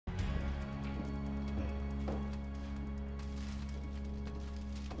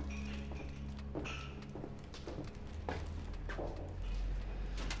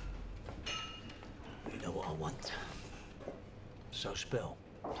So spill.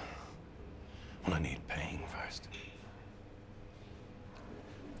 Well, I need paying first.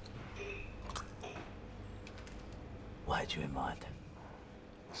 What had you in mind?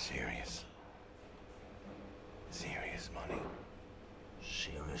 Serious. Serious money.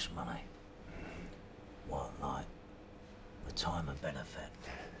 Serious money? What, like retirement benefit?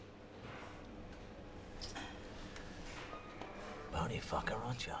 Bony fucker,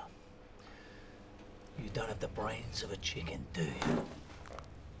 aren't you? You don't have the brains of a chicken, do you?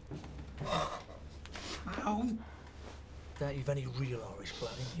 Ow! Doubt you've any real Irish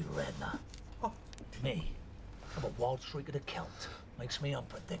blood in you, Redner. Me? I'm a wild streak of the Celt. Makes me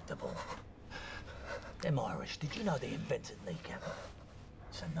unpredictable. Them Irish, did you know they invented kneecap?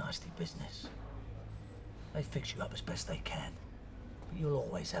 It's a nasty business. They fix you up as best they can, but you'll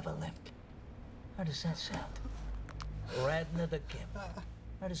always have a limp. How does that sound? Radner the Gimp.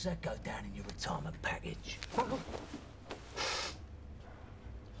 How does that go down in your retirement package?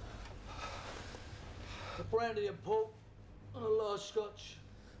 A brandy and port and a large scotch.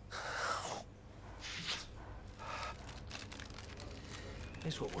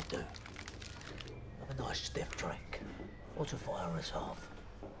 Here's what we'll do. Have a nice stiff drink. Fortify our resolve.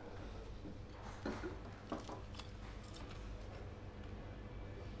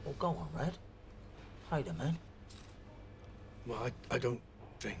 Well, go on, Red. Aidan, man. Well, I don't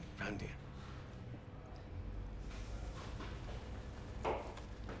drink brandy.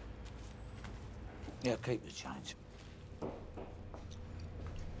 Yeah, keep the change.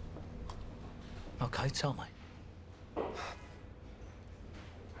 Okay, tell me.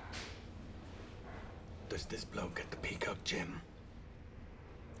 There's this bloke at the Peacock Gym.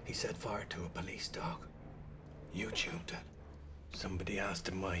 He set fire to a police dog. YouTubed it. Somebody asked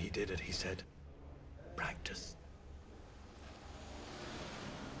him why he did it. He said, practice.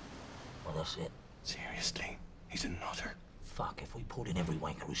 Well, that's it. Seriously, he's a nutter. Fuck, if we pulled in every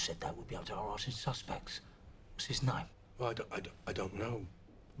wanker who said that, we'd be able to harass his suspects. What's his name? Well, I don't know.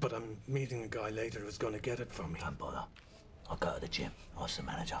 But I'm meeting a guy later who's going to get it for me. Don't bother. I'll go to the gym. Ask the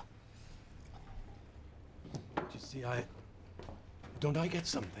manager. You see, don't I get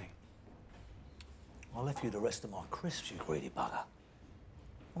something? I left you the rest of my crisps, you greedy bugger.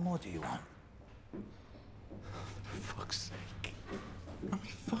 What more do you want? For fuck's sake. Are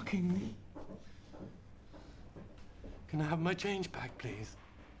you fucking me? Can I have my change back, please?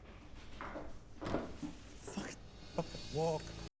 Fuck. Walk.